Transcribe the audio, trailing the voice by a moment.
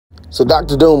So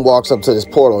Dr. Doom walks up to this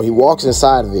portal. He walks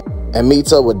inside of it and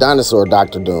meets up with Dinosaur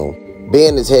Dr. Doom.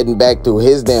 Ben is heading back through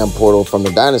his damn portal from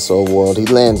the dinosaur world. He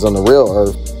lands on the real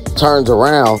Earth, turns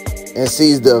around, and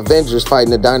sees the Avengers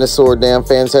fighting the dinosaur damn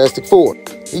Fantastic Four.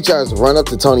 He tries to run up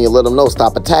to Tony and let him know,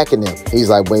 stop attacking them. He's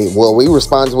like, wait, well, we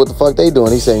responded to what the fuck they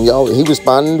doing. He's saying, yo, he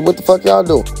responding to what the fuck y'all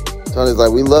doing. Tony's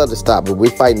like, we love to stop, but we're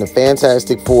fighting the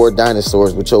Fantastic Four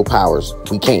dinosaurs with your powers.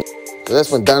 We can't. So that's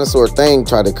when Dinosaur Thing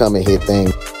tried to come and hit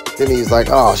Thing. Then he's like,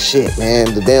 oh shit,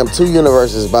 man, the damn two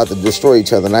universes about to destroy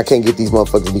each other and I can't get these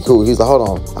motherfuckers to be cool. He's like, hold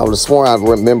on, I would have sworn I'd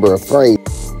remember a phrase.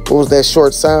 What was that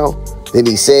short sound? Then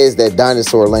he says that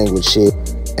dinosaur language shit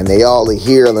and they all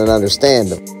hear and understand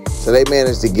them. So they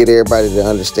managed to get everybody to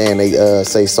understand. They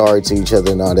say sorry to each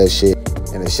other and all that shit.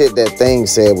 And the shit that Thing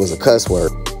said was a cuss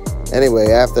word.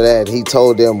 Anyway, after that, he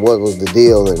told them what was the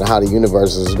deal and how the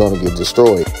universe was going to get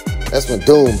destroyed. That's when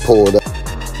Doom pulled up.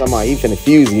 Talking about he finna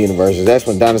fuse the universes. That's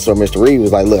when Dinosaur Mr. Reed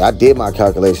was like, look, I did my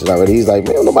calculations already. He's like,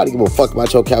 man, nobody give a fuck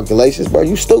about your calculations, bro.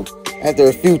 You stupid. After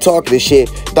a few talking this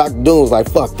shit, Dr. Doom was like,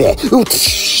 fuck that.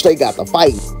 They got the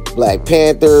fight. Black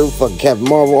Panther, fucking Captain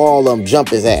Marvel, all of them jump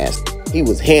his ass. He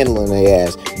was handling their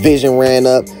ass. Vision ran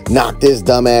up, knocked this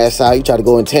dumb ass out. He tried to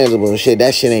go intangible and shit.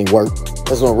 That shit ain't work.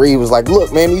 That's when Reed was like,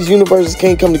 look, man, these universes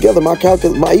can't come together.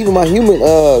 Even my human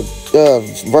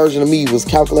version of me was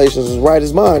calculations as right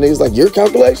as mine. He was like, your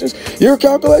calculations? Your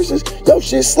calculations? Yo,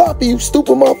 shit sloppy, you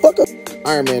stupid motherfucker.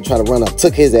 Iron Man tried to run up,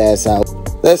 took his ass out.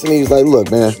 That's when he was like,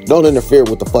 look, man, don't interfere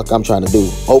with the fuck I'm trying to do.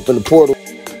 Open the portal,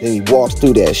 then he walks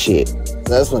through that shit.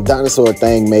 That's when Dinosaur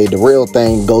Thing made the real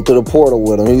Thing go through the portal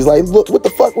with him. He's like, look, what the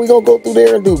fuck we gonna go through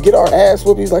there and do? Get our ass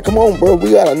whooped? He's like, come on, bro,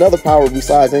 we got another power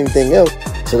besides anything else.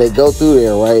 So they go through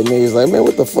there, right? And he's like, man,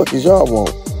 what the fuck is y'all want?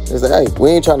 It's like, hey,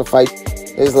 we ain't trying to fight.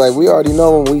 It's like, we already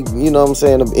know when we, you know what I'm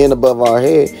saying, in above our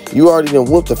head. You already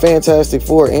done whooped the Fantastic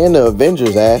Four and the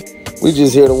Avengers ass. We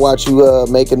just here to watch you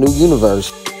make a new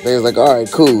universe. They was like, all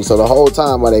right, cool. So the whole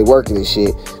time while they working this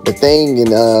shit, the Thing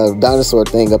and Dinosaur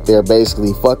Thing up there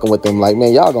basically fucking with them like,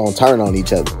 man, y'all gonna turn on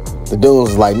each other. The Dooms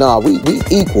was like, nah, we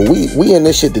equal. We in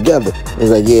this shit together. It's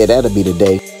like, yeah, that'll be the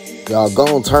day. Y'all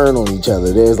gonna turn on each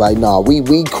other. There's like, nah, we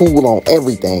cool on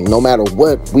everything. No matter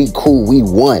what, we cool, we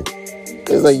won.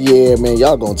 It's like, yeah, man,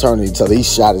 y'all gonna turn on each other. He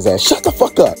shot his ass. Shut the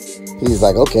fuck up. He's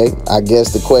like, okay, I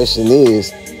guess the question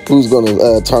is, who's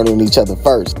gonna turn on each other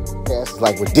first? That's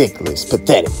like ridiculous,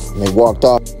 pathetic. And they walked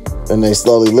off and they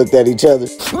slowly looked at each other.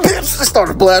 They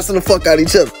started blasting the fuck out of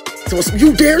each other. So,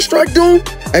 you dare strike Doom?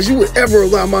 As you would ever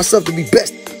allow myself to be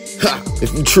best. Ha!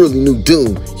 If you truly knew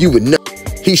Doom, you would know.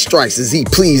 He strikes as he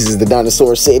pleases, the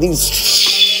dinosaur said.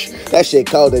 That shit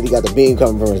cold that he got the beam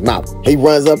coming from his mouth. He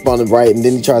runs up on him, right, and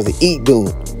then he tries to eat Doom.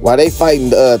 While they fighting,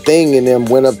 the Thing and them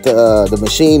went up to the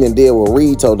machine and did what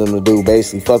Reed told them to do,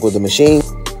 basically fuck with the machine,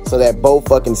 so that both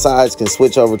fucking sides can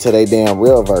switch over to their damn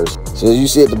real verse. So as you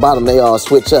see at the bottom, they all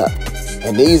switch up.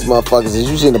 And these motherfuckers, as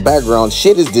you see in the background,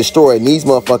 shit is destroyed, and these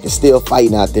motherfuckers still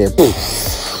fighting out there. Poof.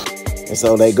 And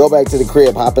so they go back to the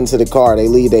crib, hop into the car, they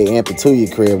leave their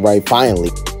Amplitude crib, right, finally.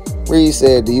 Reed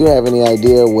said, do you have any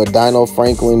idea what Dino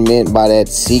Franklin meant by that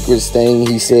secrets thing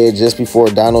he said just before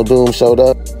Dino Doom showed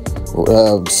up?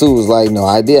 Sue was like, no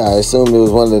idea. I assumed it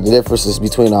was one of the differences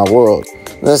between our worlds.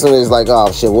 And that's when it's like,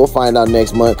 oh shit, we'll find out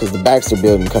next month because the Baxter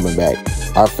building coming back.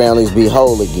 Our families be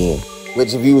whole again.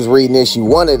 Which if you was reading issue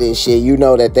 1 of this shit, you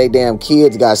know that they damn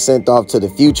kids got sent off to the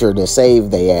future to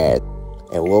save they ass.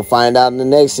 And we'll find out in the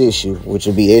next issue, which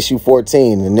will be issue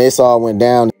 14. And this all went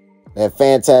down at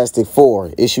Fantastic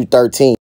Four, issue 13.